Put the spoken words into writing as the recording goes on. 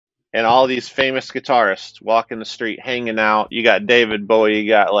and all these famous guitarists walking the street, hanging out. You got David Bowie, you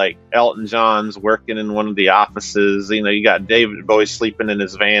got like Elton John's working in one of the offices. You know, you got David Bowie sleeping in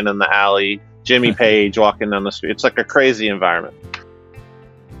his van in the alley, Jimmy Page walking down the street. It's like a crazy environment.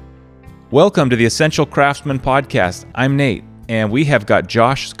 Welcome to the Essential Craftsman Podcast. I'm Nate, and we have got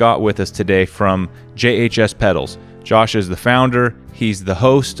Josh Scott with us today from JHS Pedals. Josh is the founder, he's the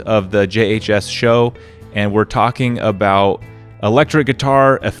host of the JHS Show, and we're talking about electric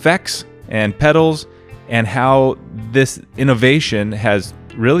guitar effects and pedals and how this innovation has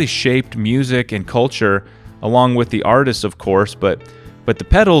really shaped music and culture, along with the artists, of course, but the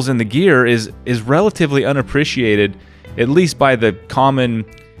pedals and the gear is relatively unappreciated, at least by the common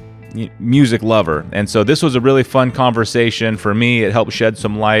music lover. And so this was a really fun conversation for me. It helped shed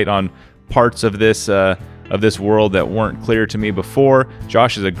some light on parts of this world that weren't clear to me before.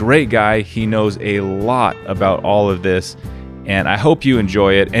 Josh is a great guy. He knows a lot about all of this, and I hope you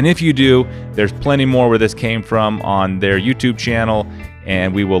enjoy it. And if you do, there's plenty more where this came from on their YouTube channel,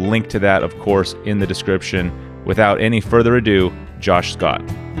 and we will link to that, of course, in the description. Without any further ado, Josh Scott.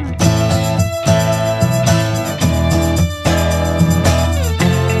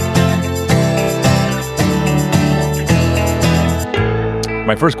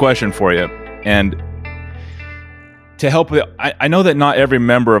 My first question for you, and to help, I know that not every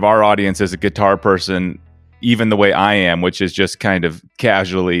member of our audience is a guitar person, even the way I am, which is just kind of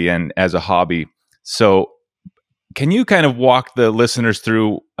casually and as a hobby. So can you kind of walk the listeners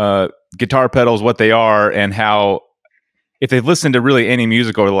through guitar pedals, what they are, and how, if they've listened to really any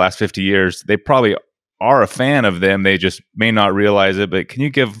music over the last 50 years, they probably are a fan of them. They just may not realize it. But can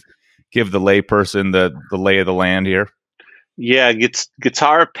you give the layperson the lay of the land here? Yeah,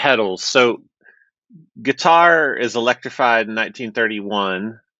 guitar pedals. So guitar is electrified in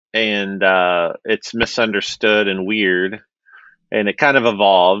 1931, and it's misunderstood and weird, and it kind of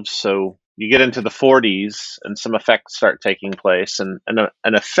evolved. So you get into the 40s, and some effects start taking place. And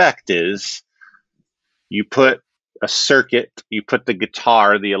an effect is you put a circuit, you put the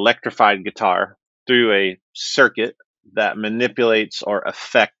guitar, the electrified guitar, through a circuit that manipulates or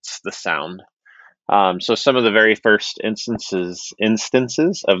affects the sound. So some of the very first instances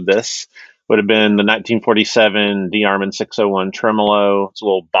of this would have been the 1947 D. Armand 601 tremolo. It's a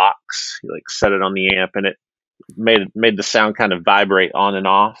little box. You like set it on the amp, and it made the sound kind of vibrate on and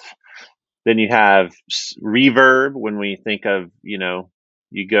off. Then you have reverb. When we think of,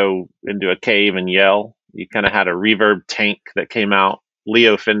 you go into a cave and yell, you kind of had a reverb tank that came out.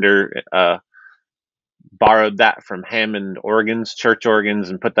 Leo Fender borrowed that from Hammond organs, church organs,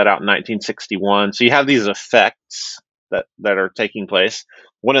 and put that out in 1961. So you have these effects that are taking place.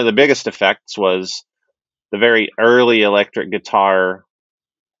 One of the biggest effects was the very early electric guitar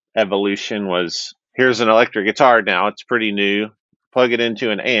evolution was, here's an electric guitar now, it's pretty new, plug it into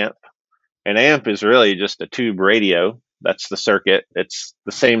an amp. An amp is really just a tube radio. That's the circuit. It's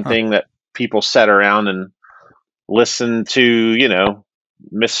the same thing that people sat around and listened to,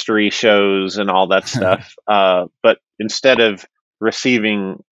 mystery shows and all that stuff. But instead of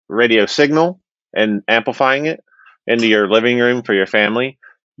receiving radio signal and amplifying it into your living room for your family,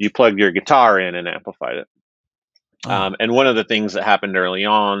 you plugged your guitar in and amplified it. And one of the things that happened early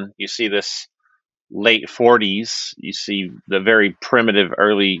on, you see this late 40s, you see the very primitive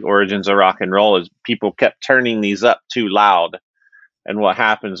early origins of rock and roll, is people kept turning these up too loud. And what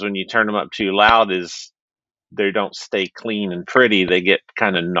happens when you turn them up too loud is they don't stay clean and pretty. They get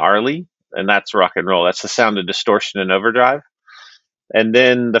kind of gnarly, and that's rock and roll. That's the sound of distortion and overdrive. And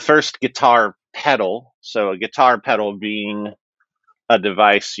then the first guitar pedal, so a guitar pedal being a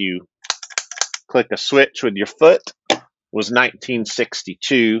device you click a switch with your foot, was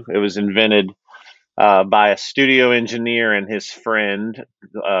 1962. It was invented by a studio engineer and his friend,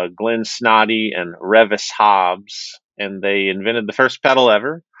 Glenn Snoddy and Revis Hobbs. And they invented the first pedal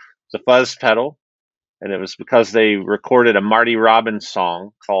ever. It's a fuzz pedal. And it was because they recorded a Marty Robbins song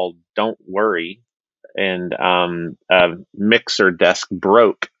called Don't Worry, and a mixer desk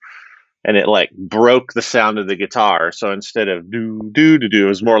broke, and it like broke the sound of the guitar. So instead of do, it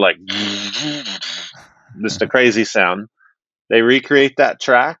was more like just a crazy sound. They recreate that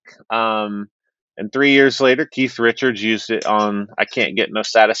track. And 3 years later, Keith Richards used it on I Can't Get No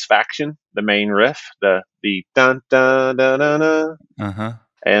Satisfaction, the main riff, the dun dun dun dun dun.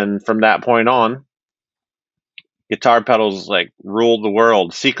 And from that point on, guitar pedals like ruled the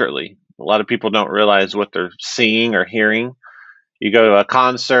world secretly. A lot of people don't realize what they're seeing or hearing. You go to a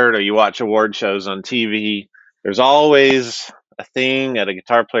concert or you watch award shows on TV, there's always a thing at a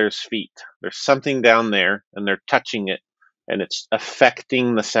guitar player's feet. There's something down there, and they're touching it and it's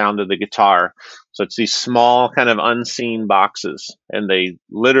affecting the sound of the guitar. So it's these small kind of unseen boxes, and they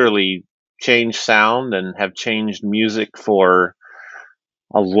literally change sound and have changed music for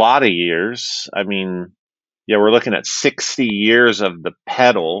a lot of years. I mean, yeah, we're looking at 60 years of the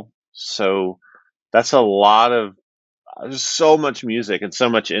pedal. So that's a lot of, there's so much music and so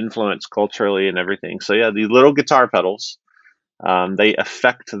much influence culturally and everything. So yeah, these little guitar pedals, they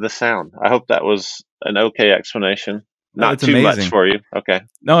affect the sound. I hope that was an okay explanation. No, Not it's too much amazing. for you. Okay.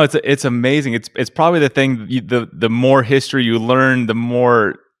 No, it's amazing. It's probably the thing. The more history you learn, the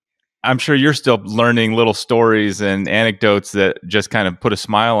more I'm sure you're still learning little stories and anecdotes that just kind of put a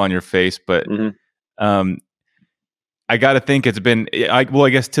smile on your face. But Hmm. um, I got to think it's been. I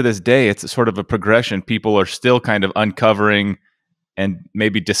guess to this day, it's sort of a progression. People are still kind of uncovering and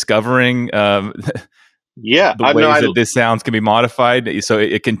maybe discovering Yeah, the I know. ways that this sounds can be modified. So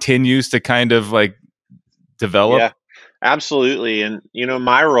it continues to kind of like develop. Yeah, absolutely. And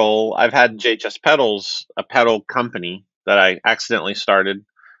my role, I've had JHS Pedals, a pedal company that I accidentally started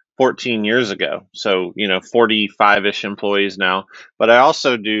 14 years ago. So, 45-ish employees now. But I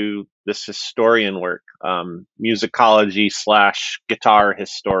also do this historian work, musicology slash guitar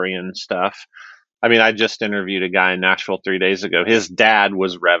historian stuff. I mean, I just interviewed a guy in Nashville 3 days ago. His dad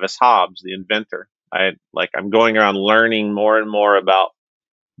was Revis Hobbs, the inventor. I'm going around learning more and more about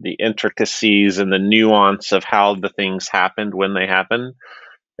the intricacies and the nuance of how the things happened when they happened.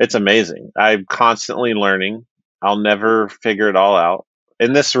 It's amazing. I'm constantly learning. I'll never figure it all out.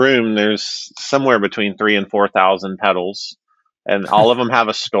 In this room, there's somewhere between 3 and 4 thousand pedals, and all of them have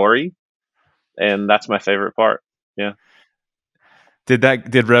a story, and that's my favorite part. Yeah. Did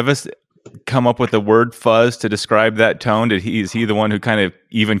Revis come up with the word fuzz to describe that tone? Is he the one who kind of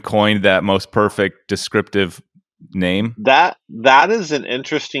even coined that most perfect descriptive name? That is an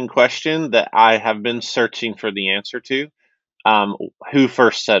interesting question that I have been searching for the answer to. Um, who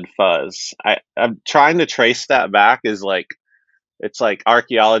first said fuzz? I'm trying to trace that back. Is like It's like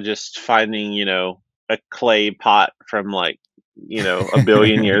archaeologists finding, a clay pot from like, a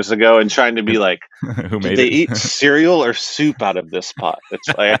billion years ago and trying to be like, Who did made they it? eat cereal or soup out of this pot? It's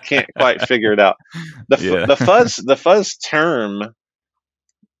like I can't quite figure it out. Yeah. The fuzz term,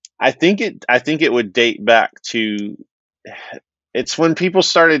 I think it would date back to, it's when people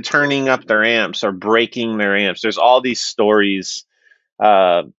started turning up their amps or breaking their amps. There's all these stories,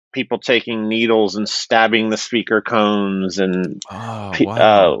 uh, people taking needles and stabbing the speaker cones, and Oh,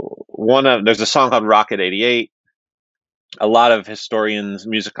 wow. there's a song called Rocket 88. A lot of historians,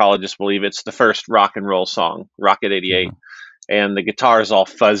 musicologists believe it's the first rock and roll song, Rocket 88, Uh-huh. and the guitar is all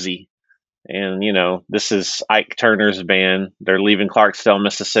fuzzy. And this is Ike Turner's band. They're leaving Clarksdale,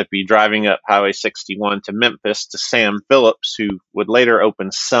 Mississippi, driving up Highway 61 to Memphis to Sam Phillips, who would later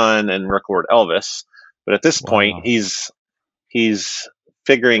open Sun and record Elvis. But at this point, Wow. he's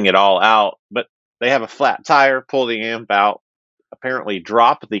figuring it all out. But they have a flat tire, pull the amp out, apparently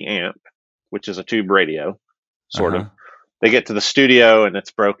drop the amp, which is a tube radio, sort of. Uh-huh. They get to the studio and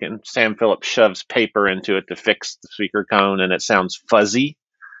it's broken. Sam Phillips shoves paper into it to fix the speaker cone, and it sounds fuzzy.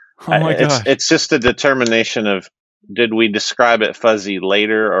 Oh my It's gosh. it's just a determination of, did we describe it fuzzy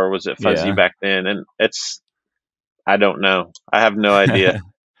later or was it fuzzy Yeah. back then? And I don't know. I have no idea.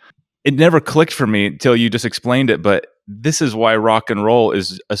 It never clicked for me until you just explained it, but this is why rock and roll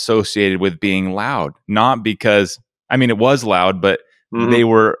is associated with being loud. Not because, I mean, it was loud, but Hmm. they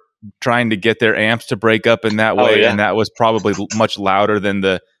were trying to get their amps to break up in that Oh way, yeah, and that was probably much louder than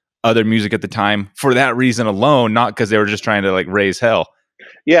the other music at the time for that reason alone, not because they were just trying to like raise hell.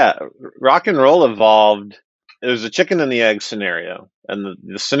 yeah. Rock and roll evolved. There's a chicken and the egg scenario, and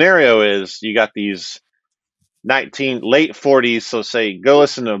the scenario is you got these late 40s. So say go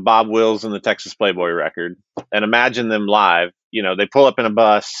listen to Bob Wills and the Texas Playboy record, and imagine them live. They pull up in a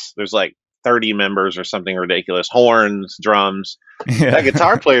bus. There's like 30 members or something ridiculous, horns, drums. That Yeah.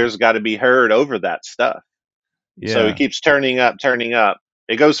 guitar player's got to be heard over that stuff. So he Yeah. keeps turning up, turning up.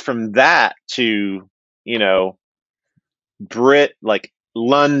 It goes from that to, you know, Brit, like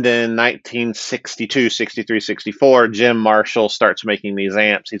London, 1962, 63, 64. Jim Marshall starts making these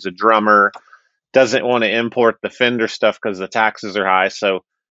amps. He's a drummer, doesn't want to import the Fender stuff because the taxes are high. So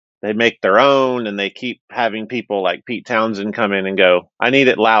they make their own, and they keep having people like Pete Townsend come in and go, I need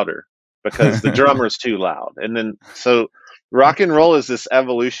it louder because the drummer's too loud. And then, so rock and roll is this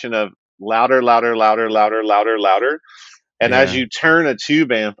evolution of louder, louder, louder, louder, louder, louder. And as Yeah. you turn a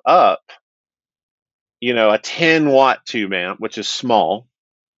tube amp up, a 10-watt tube amp, which is small,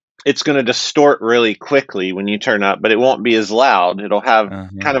 it's going to distort really quickly when you turn up, but it won't be as loud. It'll have Uh-huh.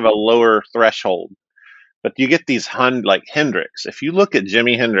 kind of a lower threshold. But you get these like Hendrix. If you look at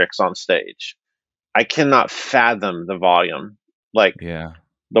Jimi Hendrix on stage, I cannot fathom the volume. Like Yeah.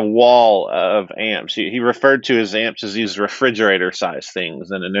 the wall of amps. He referred to his amps as these refrigerator size things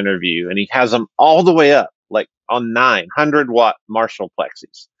in an interview, and he has them all the way up, like on 900-watt Marshall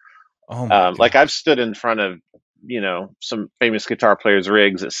plexis. Oh my Like I've gosh. stood in front of, some famous guitar players'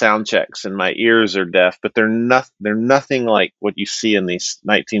 rigs at sound checks, and my ears are deaf, but they're nothing like what you see in these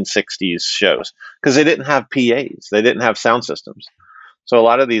 1960s shows because they didn't have PAs, they didn't have sound systems. So a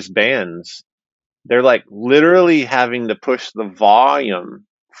lot of these bands, they're like literally having to push the volume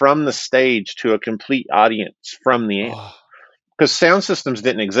from the stage to a complete audience from the amp Oh, because sound systems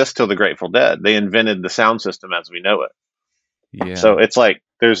didn't exist till the Grateful Dead. They invented the sound system as we know it. yeah. So it's like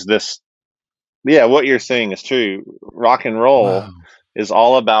there's this, yeah, what you're saying is true. Rock and roll Wow. is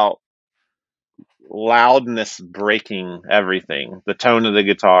all about loudness breaking everything, the tone of the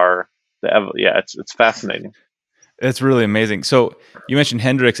guitar, yeah, it's fascinating. It's really amazing. So you mentioned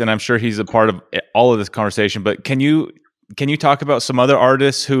Hendrix, and I'm sure he's a part of all of this conversation. But can you talk about some other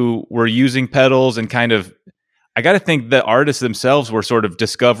artists who were using pedals and kind of? I got to think the artists themselves were sort of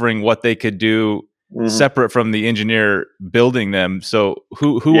discovering what they could do Hmm. separate from the engineer building them. So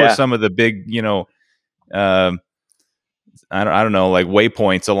who were Yeah, some of the big, um, I don't know, like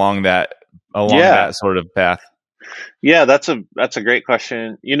waypoints along yeah, that sort of path? yeah. That's a great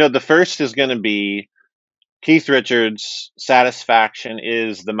question. The first is going to be Keith Richards' Satisfaction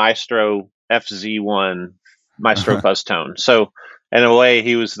is the Maestro FZ1 Maestro fuzz tone. So, in a way,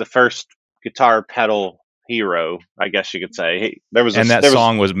 he was the first guitar pedal hero, I guess you could say. And that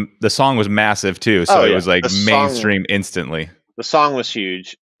song was the song was massive too, so oh it yeah, was like mainstream instantly. the song was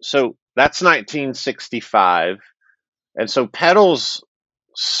huge. So that's 1965, and so pedals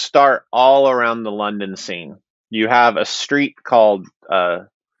start all around the London scene. You have a street called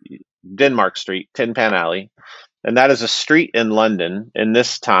Denmark Street, Tin Pan Alley, and that is a street in London in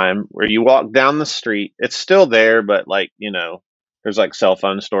this time where you walk down the street. It's still there, but like, there's like cell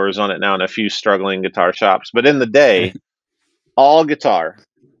phone stores on it now and a few struggling guitar shops. But in the day, all guitar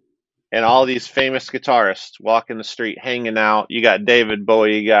and all these famous guitarists walking the street, hanging out. You got David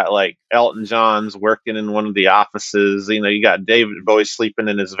Bowie, you got like Elton John's working in one of the offices. You got David Bowie sleeping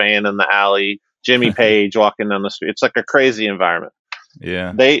in his van in the alley, Jimmy Page walking down the street. It's like a crazy environment.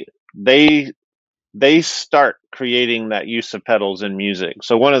 Yeah. They they they start creating that use of pedals in music.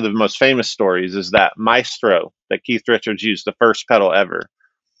 So one of the most famous stories is that Maestro that Keith Richards used, the first pedal ever.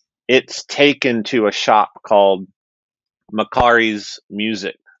 It's taken to a shop called Macari's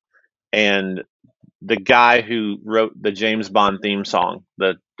Music, and the guy who wrote the James Bond theme song,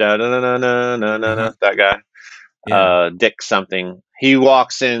 the da da da da da da Uh-huh. da, that guy, Yeah. Dick something. He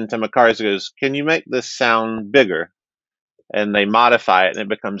walks into Macari's and goes, "Can you make this sound bigger?" And they modify it, and it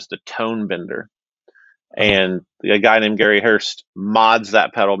becomes the tone bender. Oh. And a guy named Gary Hurst mods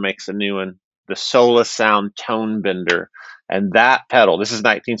that pedal, makes a new one, the Sola Sound Tone Bender. And that pedal, this is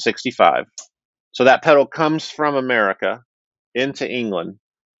 1965. So that pedal comes from America into England,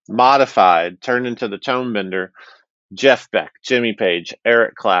 modified, turned into the tone bender. Jeff Beck, Jimmy Page,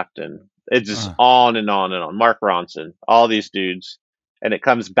 Eric Clapton. It's just Uh, on and on and on. Mark Ronson, all these dudes. And it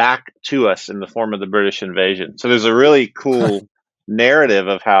comes back to us in the form of the British invasion. So there's a really cool narrative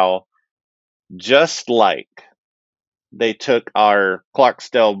of how, just like they took our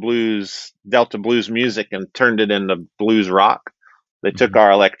Clarksdale blues, Delta blues music and turned it into blues rock. They took mhm.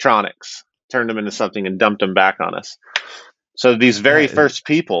 our electronics, turned them into something and dumped them back on us. So these very That is, first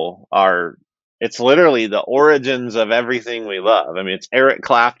people are, it's literally the origins of everything we love. I mean, it's Eric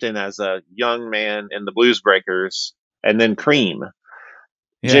Clapton as a young man in the Blues Breakers, and then Cream.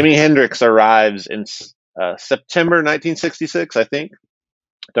 yeah. Jimi Hendrix arrives in September 1966, I think.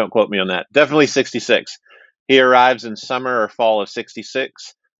 Don't quote me on that. Definitely 66. He arrives in summer or fall of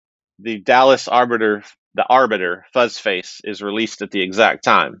 66. The Dallas Arbiter, the Arbiter fuzz face is released at the exact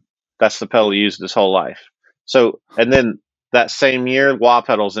time. That's the pedal he used his whole life. So, and then that same year, wah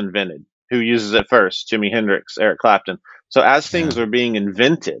pedal's invented. Who uses it first? Jimi Hendrix, Eric Clapton. So as Yeah. things were being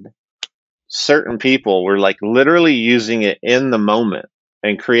invented, certain people were like literally using it in the moment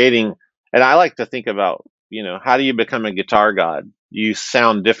and creating. And I like to think about, how do you become a guitar god? You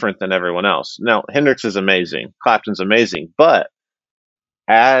sound different than everyone else. Now, Hendrix is amazing, Clapton's amazing, but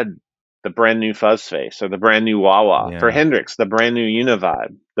add the brand new fuzz face or the brand new wah wah. For Yeah. Hendrix, the brand new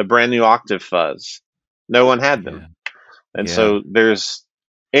Univibe, the brand new octave fuzz. No one had Yeah. them. And Yeah. so there's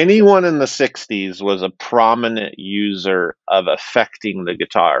anyone in the 60s was a prominent user of affecting the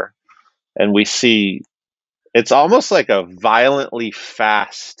guitar. And we see it's almost like a violently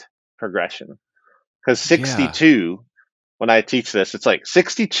fast progression. Because Yeah. 62, when I teach this, it's like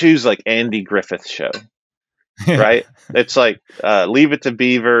 62 is like Andy Griffith's show. right? It's like Leave It to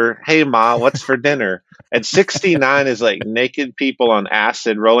Beaver, Hey Ma, what's for dinner? And 69 is like naked people on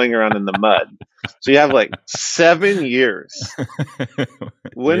acid rolling around in the mud. So you have like 7 years.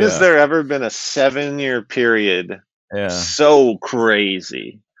 When has Yeah. there ever been a 7 year period Yeah. so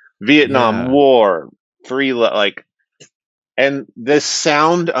crazy? Vietnam Yeah. War, like, and the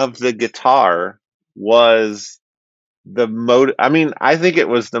sound of the guitar was I mean, I think it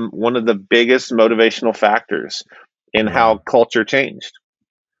was the one of the biggest motivational factors in Yeah. how culture changed.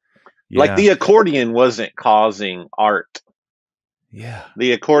 Like Yeah. the accordion wasn't causing art. Yeah.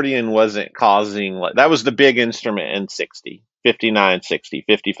 The accordion wasn't causing, like, that was the big instrument in 60, 59, 60,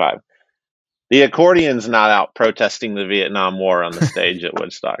 55. The accordion's not out protesting the Vietnam War on the stage at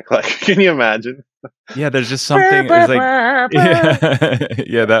Woodstock. Like, can you imagine? Yeah, there's just something it's like yeah.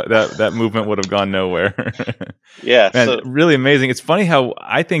 Yeah, that movement would have gone nowhere. Yeah, Man, so really amazing. It's funny how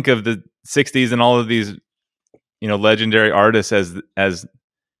I think of the 60s and all of these, legendary artists as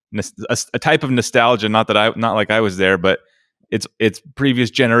a type of nostalgia, not like I was there, but it's previous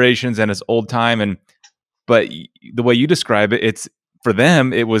generations and it's old time but the way you describe it, it's for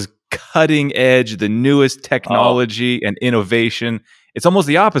them it was cutting edge, the newest oh, technology and innovation. It's almost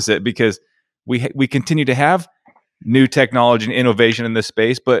the opposite because we continue to have new technology and innovation in this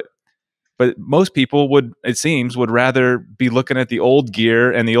space, but most people it seems would rather be looking at the old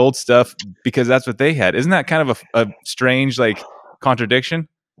gear and the old stuff because that's what they had. Isn't that kind of a strange like contradiction?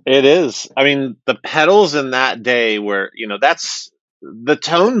 it is. I mean, the pedals in that day were, that's the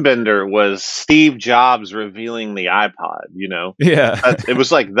tone bender was Steve Jobs revealing the iPod. Yeah. It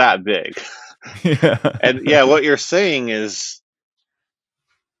was like that big. Yeah. And yeah, what you're saying is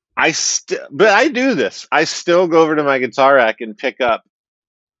but I do this. I still go over to my guitar rack and pick up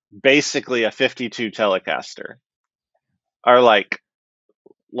basically a 52 Telecaster, or like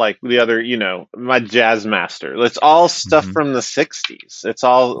the other, my Jazz Master. It's all stuff Mhm. from the 60s. It's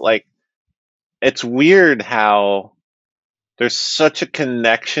all like, it's weird how there's such a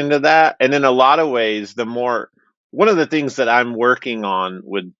connection to that. And in a lot of ways, one of the things that I'm working on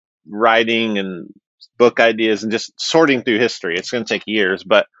with writing and book ideas and just sorting through history, it's going to take years,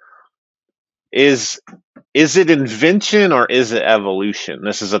 but is is it invention or is it evolution?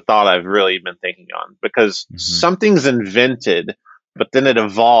 This is a thought I've really been thinking on, because Mhm. something's invented, but then it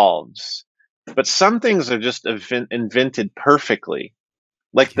evolves. But some things are just invented perfectly,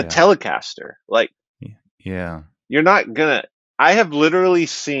 like the Yeah. Telecaster. Like, Yeah. you're not gonna. I have literally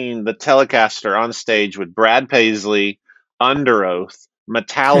seen the Telecaster on stage with Brad Paisley, Under Oath,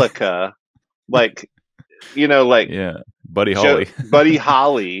 Metallica, like, like Yeah. Buddy Holly. Buddy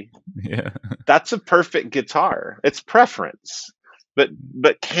Holly. Yeah. That's a perfect guitar. It's preference.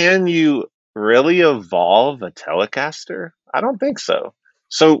 But can you really evolve a Telecaster? I don't think so.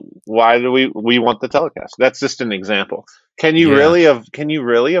 So why do we want the Telecaster? That's just an example. Yeah. Can you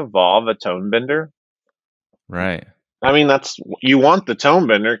really evolve a tone bender? Right. I mean, you want the tone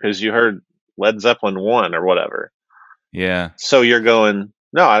bender because you heard Led Zeppelin 1 or whatever. Yeah. So you're going,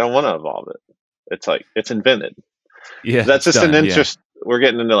 no, I don't want to evolve it. It's like it's invented. Yeah. That's It's just an done. Yeah. interest. We're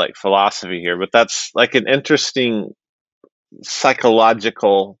getting into like philosophy here, but that's like an interesting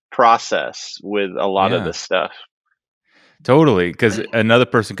psychological process with a lot of Yeah. this stuff. Totally. Because another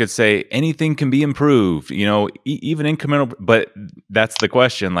person could say anything can be improved, even incremental. But that's the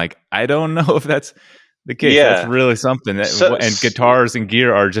question. Like, I don't know if that's the case. That's Yeah. really something So and guitars and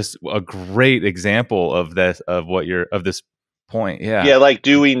gear are just a great example of this, of this point. Yeah. yeah, like,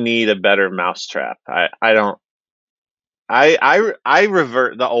 do we need a better mousetrap? I don't. I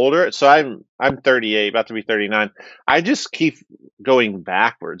revert the older. So I'm 38, about to be 39. I just keep going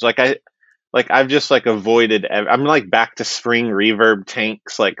backwards. I've just like avoided. I'm like back to spring reverb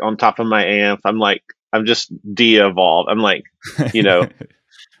tanks, like on top of my amp. I'm just de-evolved. I'm like, you know,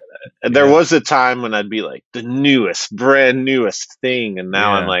 there Yeah. was a time when I'd be like the newest, brand newest thing, and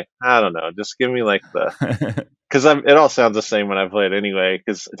now I'm Yeah. like, I don't know, just give me like because I'm. It all sounds the same when I play it anyway,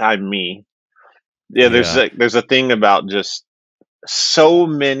 because I'm me. Yeah, Yeah. there's a thing about just so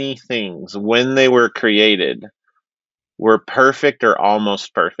many things when they were created were perfect or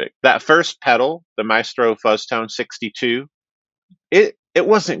almost perfect. That first pedal, the Maestro Fuzz Tone 62, it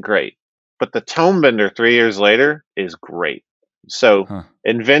wasn't great, but the Tone Bender 3 years later is great. So Huh.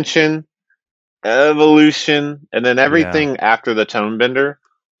 invention, evolution, and then Yeah. everything after the Tone Bender,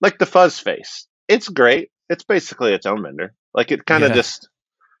 like the Fuzz Face. It's great. It's basically a Tone Bender. Like, it kind of Yeah. just,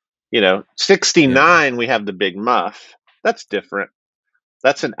 Yeah. 69, we have the Big Muff. That's different.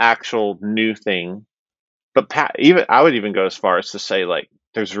 That's an actual new thing. But even I would even go as far as to say, like,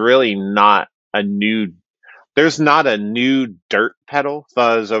 there's really not a new there's not a new dirt pedal,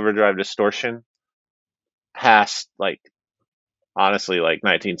 fuzz, overdrive, distortion past like honestly like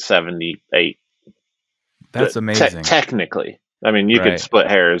 1978. That's amazing. Technically, I mean, you could Right. split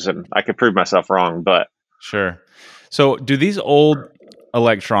hairs, and I could prove myself wrong, but Sure. So, do these old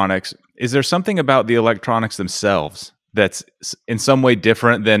electronics, is there something about the electronics themselves that's in some way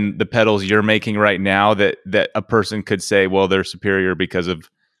different than the pedals you're making right now that a person could say, well, they're superior because of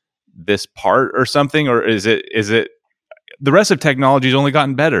this part or something? Or is it the rest of technology's only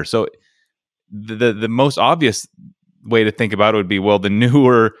gotten better? So the most obvious way to think about it would be, well, the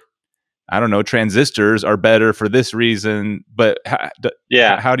newer, I don't know, transistors are better for this reason. But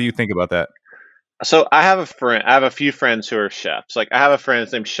yeah. how do you think about that? So I have a friend. I have a few friends who are chefs. Like I have a friend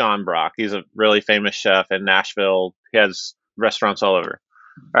named Sean Brock. He's a really famous chef in Nashville. He has restaurants all over.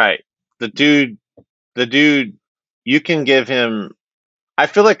 All right, the dude, you can give him. I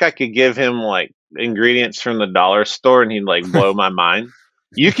feel like I could give him like ingredients from the dollar store, and he'd like blow my mind.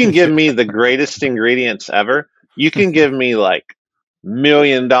 You can give me the greatest ingredients ever. You can give me like $1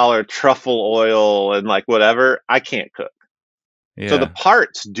 million truffle oil and like whatever. I can't cook. So the Yeah.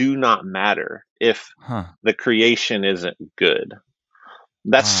 parts do not matter if Huh. the creation isn't good.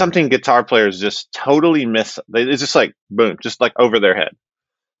 That's Wow. something guitar players just totally miss. It's just like boom, just like over their head.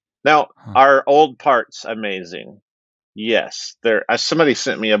 Now, Huh. are old parts amazing? Yes. There somebody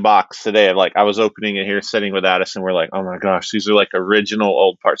sent me a box today of like I was opening it here sitting with Addison. We're like, "Oh my gosh, these are like original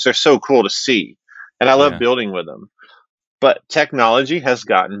old parts. They're so cool to see." And I love Yeah. building with them. But technology has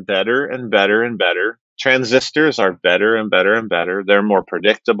gotten better and better and better. Transistors are better and better and better. They're more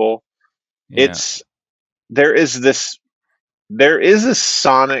predictable. Yeah. It's there is this there is a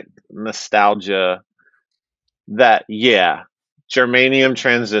sonic nostalgia that, yeah, germanium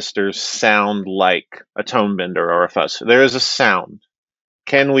transistors sound like a tone bender or a fuzz. There is a sound.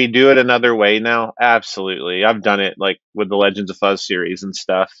 Can we do it another way now? Absolutely. I've done it like with the Legends of Fuzz series and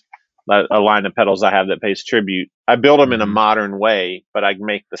stuff. A line of pedals I have that pays tribute. I build them in a Mm-hmm. modern way, but I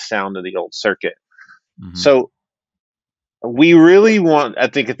make the sound of the old circuit. Mm-hmm. So we really want, I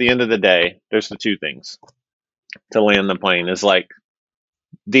think at the end of the day, there's the two things to land the plane is like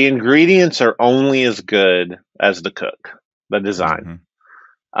the ingredients are only as good as the cook, the design.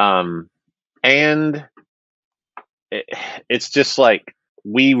 Mm-hmm. Um, and it, it's just like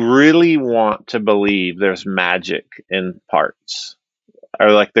we really want to believe there's magic in parts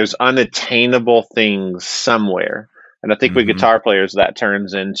or like there's unattainable things somewhere. And I think with Mm-hmm. guitar players, that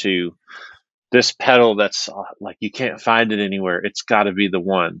turns into this pedal that's like you can't find it anywhere. It's got to be the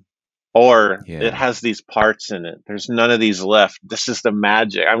one. Or it Yeah. has these parts in it. There's none of these left. This is the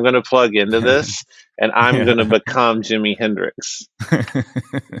magic. I'm going to plug into this and I'm going to Yeah. become Jimi Hendrix.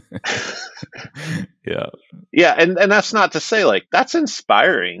 Yeah. Yeah, and that's not to say like that's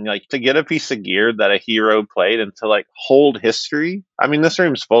inspiring. Like to get a piece of gear that a hero played and to like hold history. I mean, this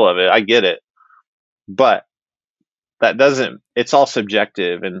room's full of it. I get it. But that doesn't it's all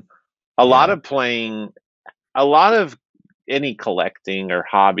subjective and a lot Yeah. of playing a lot of any collecting or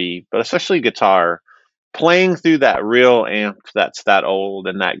hobby, but especially guitar, playing through that real amp that's that old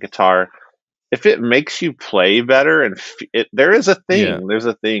and that guitar, if it makes you play better and there is a Yeah. thing, there's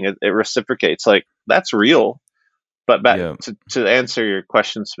a thing, it reciprocates. Like that's real. But back Yeah. to answer your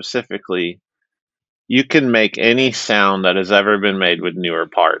question specifically, you can make any sound that has ever been made with newer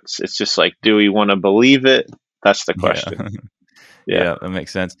parts. It's just like, do we want to believe it? That's the Yeah. question. Yeah. Yeah, that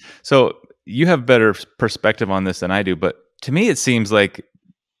makes sense. So you have better perspective on this than I do, but to me, it seems like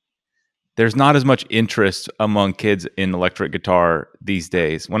there's not as much interest among kids in electric guitar these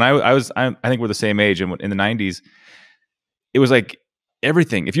days. When I think we're the same age, and in the '90s, it was like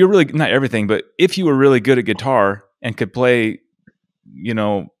everything. If you were really not everything, but if you were really good at guitar and could play, you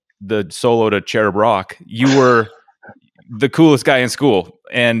know, the solo to Cherub Rock, you were the coolest guy in school.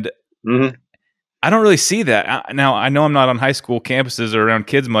 And Hmm. I don't really see that now. I know I'm not on high school campuses or around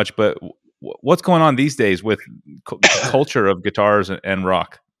kids much, but what's going on these days with culture of guitars and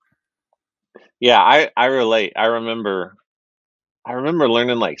rock? Yeah, I relate. I remember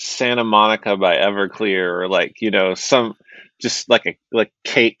learning like Santa Monica by Everclear or like, some just like a like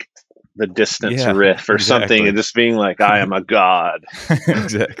Cake the Distance Yeah, riff or something and exactly. just being like I am a god. You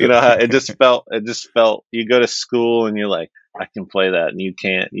Exactly. know how it just felt you go to school and you're like I can play that and you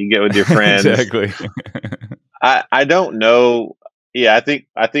can't. You get with your friends. Exactly. I don't know. Yeah,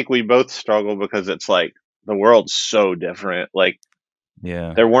 I think we both struggle because it's like the world's so different. Like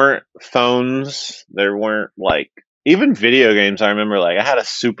Yeah. there weren't phones. There weren't like even video games. I remember like I had a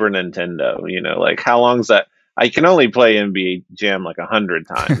Super Nintendo. Like how long's that? I can only play NBA Jam like 100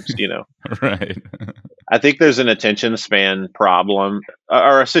 times. Right. I think there's an attention span problem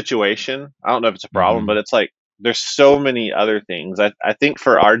or a situation. I don't know if it's a problem, Hmm. but it's like there's so many other things. I think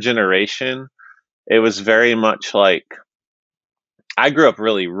for our generation, it was very much like, I grew up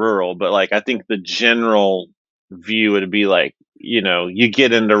really rural, but like I think the general view would be like, you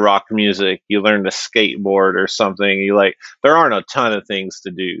get into rock music, you learn to skateboard or something. You like, there aren't a ton of things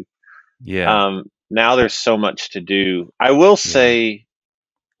to do. Yeah. Now there's so much to do. I will Yeah. say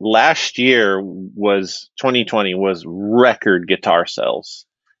last year was 2020 was record guitar sales.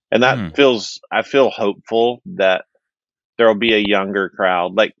 And Hmm. I feel hopeful that there'll be a younger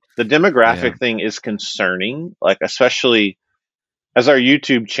crowd. Like the Yeah. demographic thing is concerning, like especially as our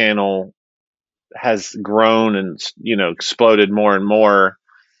YouTube channel has grown and exploded more and more.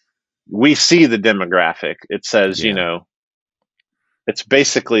 We see the demographic. It says, Yeah. it's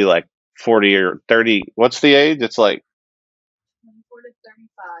basically like 40 or 30. What's the age? It's like 24 to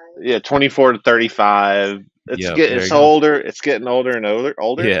 35. Yeah, 24 to 35. Yeah. There It's you go. older. It's getting older and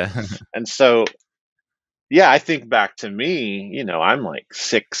older. Yeah. And so, yeah, I think back to me, I'm like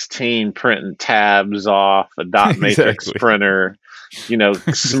 16 printing tabs off a dot matrix Exactly. printer,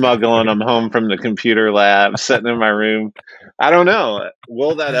 smuggling them home from the computer lab, sitting in my room. I don't know.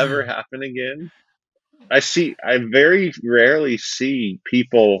 Will that ever happen again? I very rarely see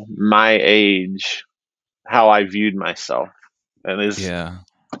people my age how I viewed myself. And Yeah.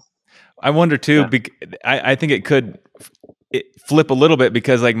 I wonder too. yeah, I think it could flip a little bit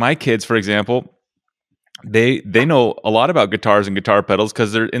because, like my kids, for example, they know a lot about guitars and guitar pedals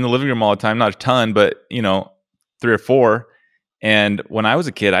because they're in the living room all the time. Not a ton, but 3 or 4. And when I was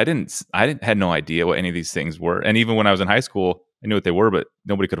a kid, I didn't had no idea what any of these things were. And even when I was in high school, I knew what they were, but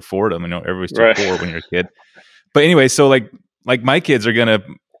nobody could afford them. I know everybody's too right. poor when you're a kid. But anyway, so like my kids are gonna.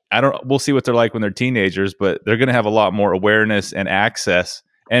 We'll see what they're like when they're teenagers, but they're gonna have a lot more awareness and access.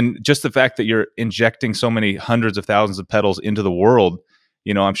 And just the fact that you're injecting so many hundreds of thousands of pedals into the world,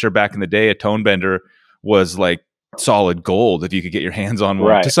 I'm sure back in the day, a tone bender was like solid gold if you could get your hands on one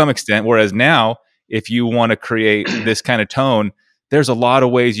to Right. some extent. Whereas now, if you want to create this kind of tone, there's a lot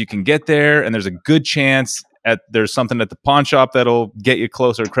of ways you can get there, and there's a good chance there's something at the pawn shop that'll get you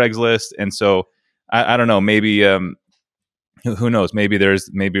closer to Craigslist. And so I don't know, maybe who knows? Maybe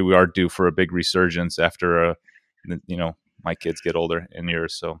we are due for a big resurgence after my kids get older in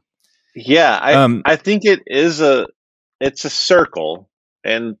years. So Yeah, um, I think it's a circle,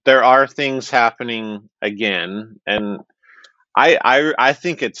 and there are things happening again. And I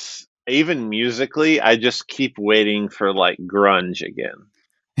think it's, even musically, I just keep waiting for like grunge again.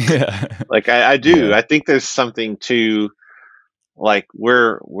 yeah, Like I do. yeah, I think there's something to, like,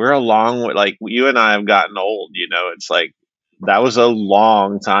 we're a long way, like you and I have gotten old, it's like that was a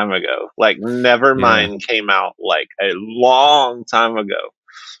long time ago. Like yeah, Nevermind came out like a long time ago.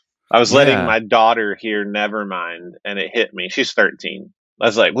 I was letting yeah, my daughter hear Nevermind and it hit me. She's 13. I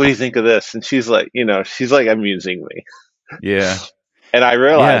was like, "What do you think of this?" And she's like amusing me. yeah, And yeah,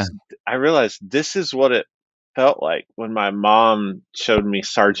 I realized this is what it felt like when my mom showed me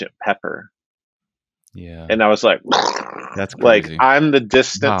Sergeant Pepper. yeah. And I was like, That's like crazy. I'm the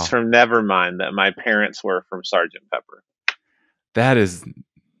distance Wow, from Nevermind that my parents were from Sergeant Pepper. that is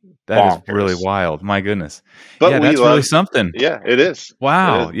that is really Bonkers. wild. My goodness. But Yeah, we that's really love, something. yeah, it is. It is.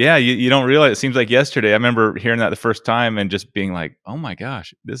 Wow. Yeah, you don't realize it seems like yesterday. I remember hearing that the first time and just being like, "Oh my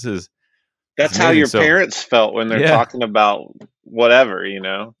gosh, this is That's how amazing." your So, parents felt when they're yeah. talking about whatever,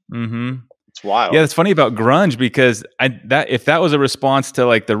 Mhm. It's Yeah, wild. it's funny about grunge because if that was a response to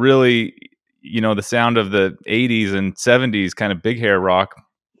like the really, the sound of the 80s and 70s kind of big hair rock,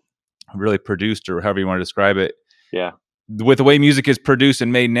 really produced or however you want to describe it, Yeah. with the way music is produced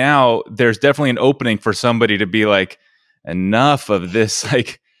and made now, there's definitely an opening for somebody to be like, enough of this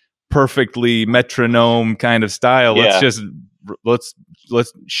like perfectly metronome kind of style. Yeah. Let's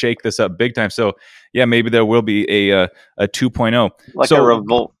shake this up big time. So yeah, maybe there will be a 2.0. Like a So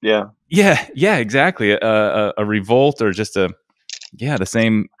revolt. Yeah. yeah, exactly. A revolt or just a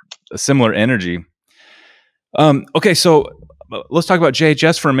similar energy. Okay, so let's talk about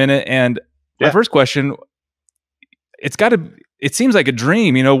JHS for a minute. And my Yeah. first question, it seems like a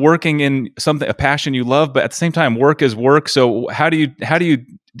dream, working in something, a passion you love, but at the same time, work is work. So how do you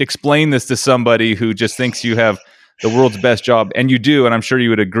explain this to somebody who just thinks you have the world's best job? And you do, and I'm sure you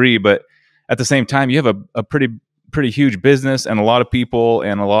would agree, but at the same time, you have a pretty huge business and a lot of people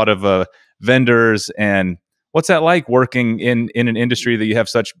and a lot of vendors. And what's that like working in an industry that you have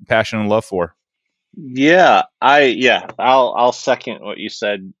such passion and love for? I'll second what you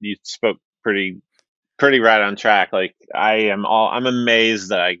said. You spoke pretty right on track. Like I'm amazed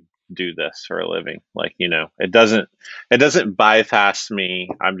that I do this for a living. Like, it doesn't bypass me.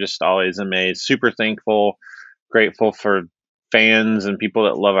 I'm just always amazed, super thankful, grateful for fans and people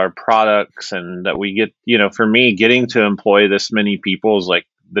that love our products, and that we get, for me, getting to employ this many people is like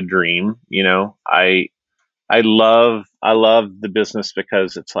the dream. I love the business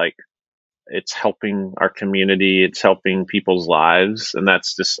because it's like it's helping our community, it's helping people's lives, and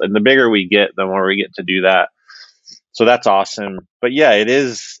and the bigger we get, the more we get to do that. So that's awesome. But yeah, it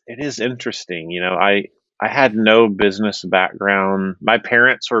is interesting. I had no business background. My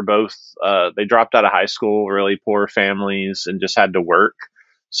parents were both they dropped out of high school, really poor families, and just had to work.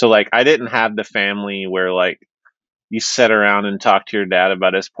 So like I didn't have the family where like you sit around and talk to your dad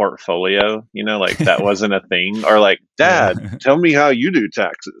about his portfolio, like that wasn't a thing. Or like, Yeah. Dad, tell me how you do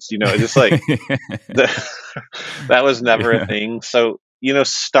taxes. Just like the, that was never a Yeah. thing. So,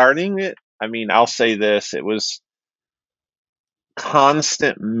 starting it, I mean, I'll say this, it was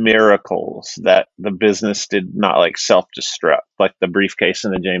constant miracles that the business did not like self-destruct, like the briefcase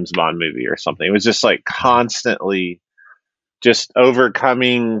in the James Bond movie or something. It was just like constantly just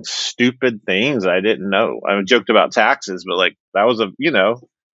overcoming stupid things I didn't know. I joked about taxes, but like that was oh,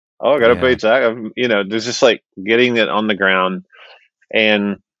 I got to pay Yeah. tax. There's just like getting it on the ground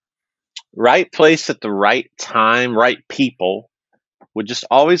and right place at the right time, right people would just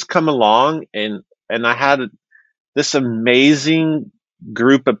always come along. And I had this amazing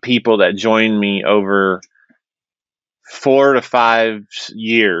group of people that joined me over 4 to 5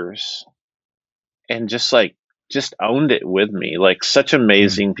 years and just owned it with me. Like such Mm.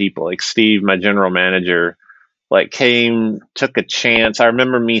 amazing people. Like Steve, my general manager, like came, took a chance. I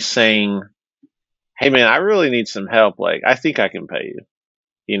remember me saying, "Hey man, I really need some help. Like I think I can pay you."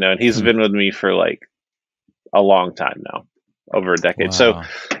 And he's been with me for like a long time now, over a decade. So Wow.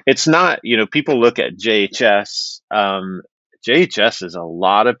 it's not, people look at JHS. JHS is a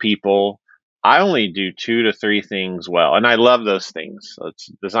lot of people. I only do 2 to 3 things well, and I love those things. So it's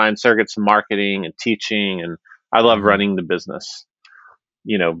design circuits, marketing, and teaching, and I love Hmm. running the business.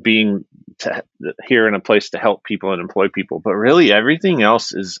 Being here in a place to help people and employ people, but really everything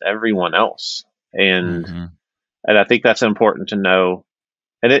else is everyone else, and Hmm. and I think that's important to know.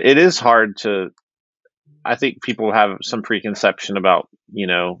 And it is hard to. I think people have some preconception about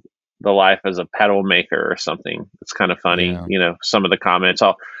the life as a pedal maker or something. It's kind of funny, Yeah. some of the comments.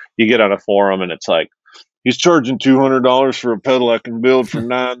 You get on a forum and it's like he's charging $200 for a pedal I can build for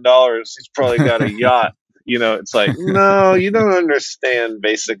 $9. He's probably got a yacht. It's like no, you don't understand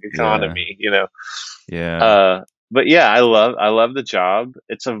basic Yeah. economy. Yeah. Uh, but yeah, I love the job.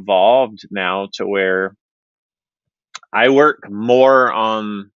 It's evolved now to where I work more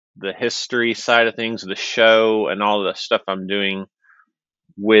on the history side of things, the show, and all the stuff I'm doing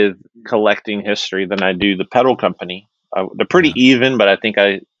with collecting history than I do the pedal company. They're pretty Yeah. even, but I think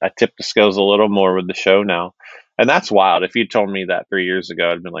I tip the scales a little more with the show now. And that's wild. If you told me that 3 years ago,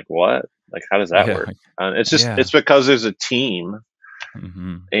 I'd been like, what? Like, how does that Yeah. work? It's Yeah. because there's a team.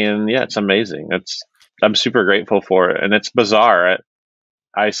 Hmm. And yeah, it's amazing. I'm super grateful for it. And it's bizarre.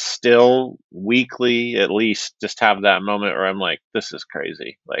 I still weekly at least just have that moment where I'm like, this is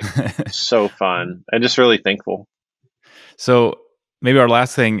crazy. Like so fun and just really thankful. So maybe our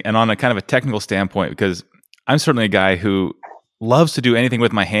last thing, and on a kind of a technical standpoint, because I'm certainly a guy who loves to do anything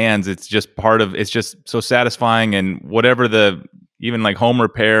with my hands. It's just it's just so satisfying, and whatever even like home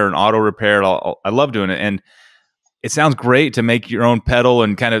repair and auto repair, I love doing it. And it sounds great to make your own pedal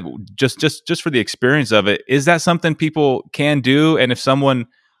and kind of just for the experience of it. Is that something people can do? And if someone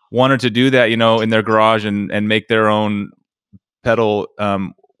wanted to do that, in their garage and make their own pedal,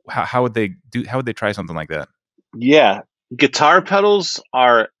 how would they do? How would they try something like that? Yeah. Guitar pedals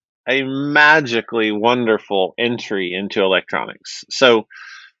are a magically wonderful entry into electronics. So,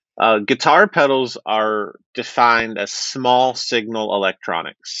 guitar pedals are defined as small signal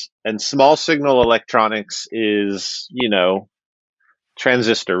electronics. And small signal electronics is,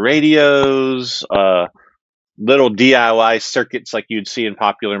 transistor radios, little DIY circuits like you'd see in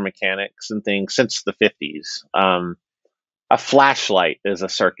Popular Mechanics and things since the 50s. A flashlight is a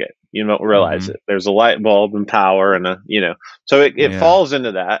circuit. You don't realize Hmm. it. There's a light bulb and power so it Yeah. falls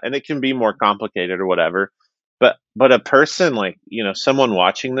into that, and it can be more complicated or whatever. But a person like, someone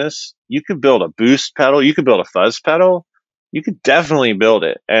watching this, you could build a boost pedal, you could build a fuzz pedal, you could definitely build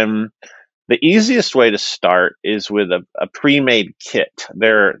it. And the easiest way to start is with a pre-made kit.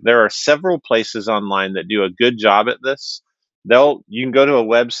 There are several places online that do a good job at this. You can go to a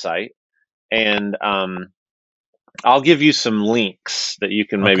website and I'll give you some links that you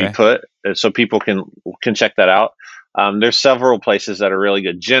can maybe Okay. put so people can check that out. There's several places that are really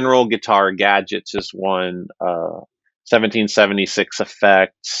good. General Guitar Gadgets is one. 1776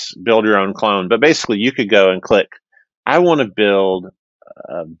 Effects, build your own clone. But basically, you could go and click, I want to build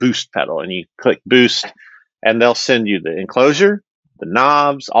a boost pedal, and you click boost, and they'll send you the enclosure, the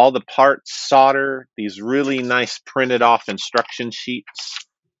knobs, all the parts, solder, these really nice printed off instruction sheets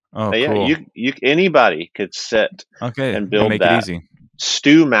Oh, Yeah, cool. you anybody could sit Okay, and and build make it that. easy.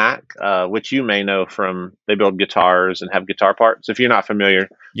 Stu Mac, which you may know from, they build guitars and have guitar parts. If you're not familiar,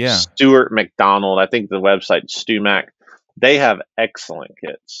 Yeah. Stuart McDonald, I think the website Stu Mac, they have excellent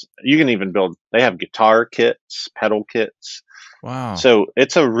kits. You can even build, they have guitar kits, pedal kits. Wow. So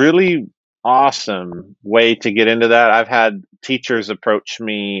it's a really awesome way to get into that. I've had teachers approach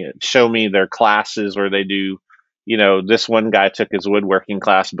me, show me their classes where they do, this one guy took his woodworking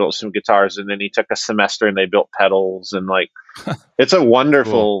class, built some guitars, and then he took a semester and they built pedals. And like, it's a Cool.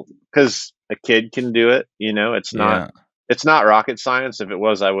 wonderful, because a kid can do it. Yeah. It's not rocket science. If it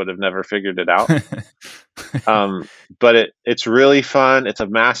was, I would have never figured it out. But it's really fun. It's a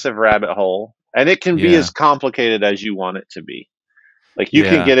massive rabbit hole, and it can be Yeah. as complicated as you want it to be. Like you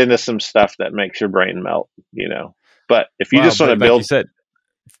can Yeah. get into some stuff that makes your brain melt, But if you Wow, just want to but like you build, said,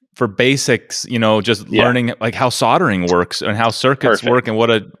 for basics, just yeah, learning like how soldering works and how circuits perfect. work and what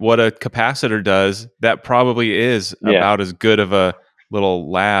a capacitor does, that probably is Yeah. about as good of a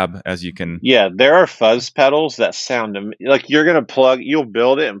little lab as you can. Yeah, there are fuzz pedals that sound like you'll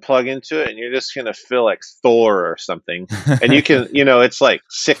build it and plug into it, and you're just gonna feel like Thor or something. And you can, it's like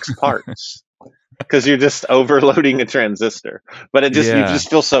 6 parts because you're just overloading a transistor. But you Yeah. just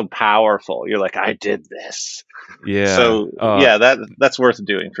feel so powerful. You're like, I did this. Yeah. So yeah, that's worth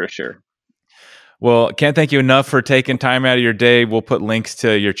doing for sure. Well, can't thank you enough for taking time out of your day. We'll put links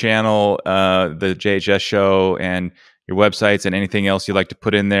to your channel, the JHS Show, and your websites, and anything else you'd like to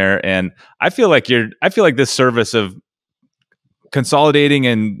put in there. And I feel like this service of consolidating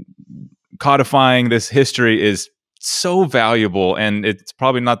and codifying this history is so valuable, and it's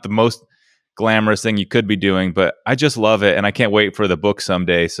probably not the most glamorous thing you could be doing, but I just love it, and I can't wait for the book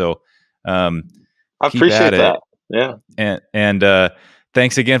someday. So I appreciate that. Yeah. And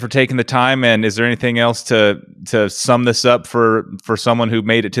thanks again for taking the time. And is there anything else to sum this up for someone who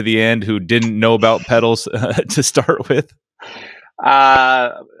made it to the end who didn't know about pedals to start with?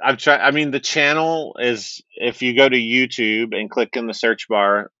 I'm trying. I mean, the channel is, if you go to YouTube and click in the search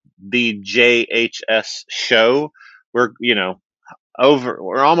bar, the JHS Show. We're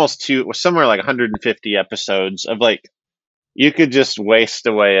we're somewhere like 150 episodes of like, you could just waste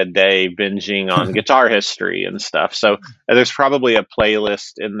away a day binging on guitar history and stuff. So there's probably a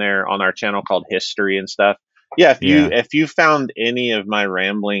playlist in there on our channel called History and stuff. Yeah, if you found any of my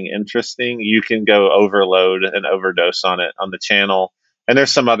rambling interesting, you can go overload and overdose on it on the channel. And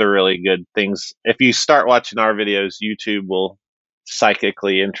there's some other really good things. If you start watching our videos, YouTube will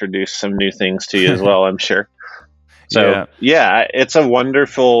psychically introduce some new things to you as well, I'm sure. So yeah, it's a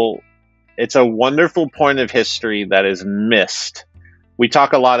wonderful point of history that is missed. We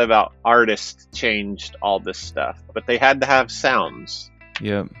talk a lot about artists changed all this stuff, but they had to have sounds.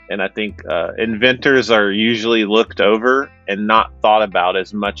 Yeah. And I think inventors are usually looked over and not thought about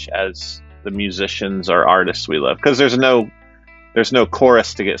as much as the musicians or artists we love, because there's no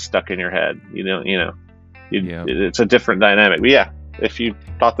chorus to get stuck in your head. It's a different dynamic. But yeah, if you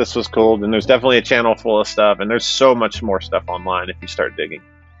thought this was cool, then there's definitely a channel full of stuff, and there's so much more stuff online if you start digging.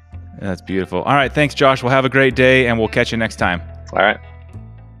 That's beautiful. All right. Thanks, Josh. We'll have a great day, and we'll catch you next time. All right.